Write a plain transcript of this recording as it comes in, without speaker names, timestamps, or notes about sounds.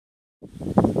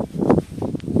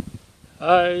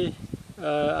Hi,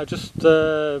 I just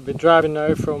been driving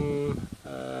now from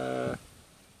a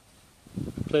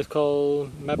place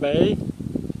called Mbay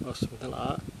or something like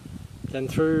that, then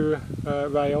through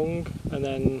Rayong, and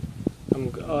then I'm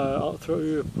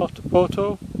through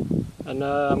Porto, and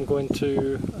now I'm going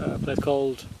to a place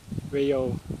called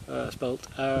Rio, spelt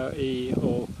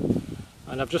R-E-O,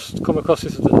 and I've just come across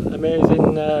this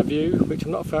amazing view, which I'm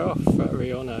not far off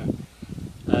Rio now,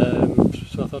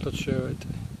 so I thought I'd share it.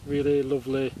 Really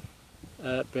lovely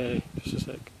bay. Just a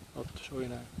sec, I'll show you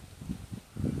now.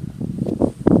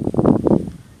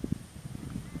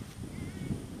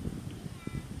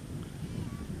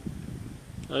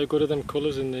 How good are them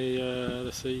colours in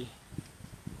the sea?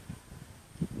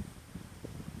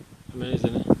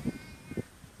 Amazing, eh?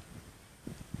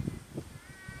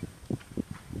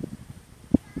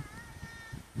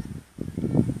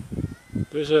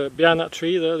 There's behind that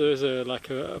tree there's like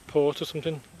a port or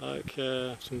something, like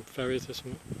some ferries or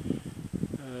something.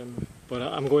 But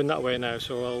I'm going that way now,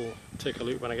 so I'll take a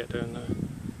look when I get down there.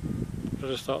 I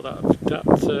just thought that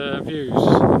view's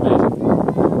amazing.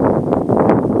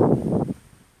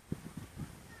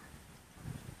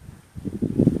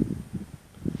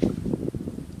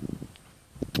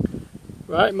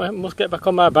 Right, must get back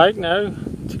on my bike now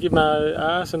to give my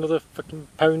ass another fucking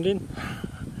pounding.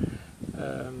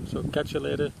 So catch you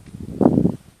later.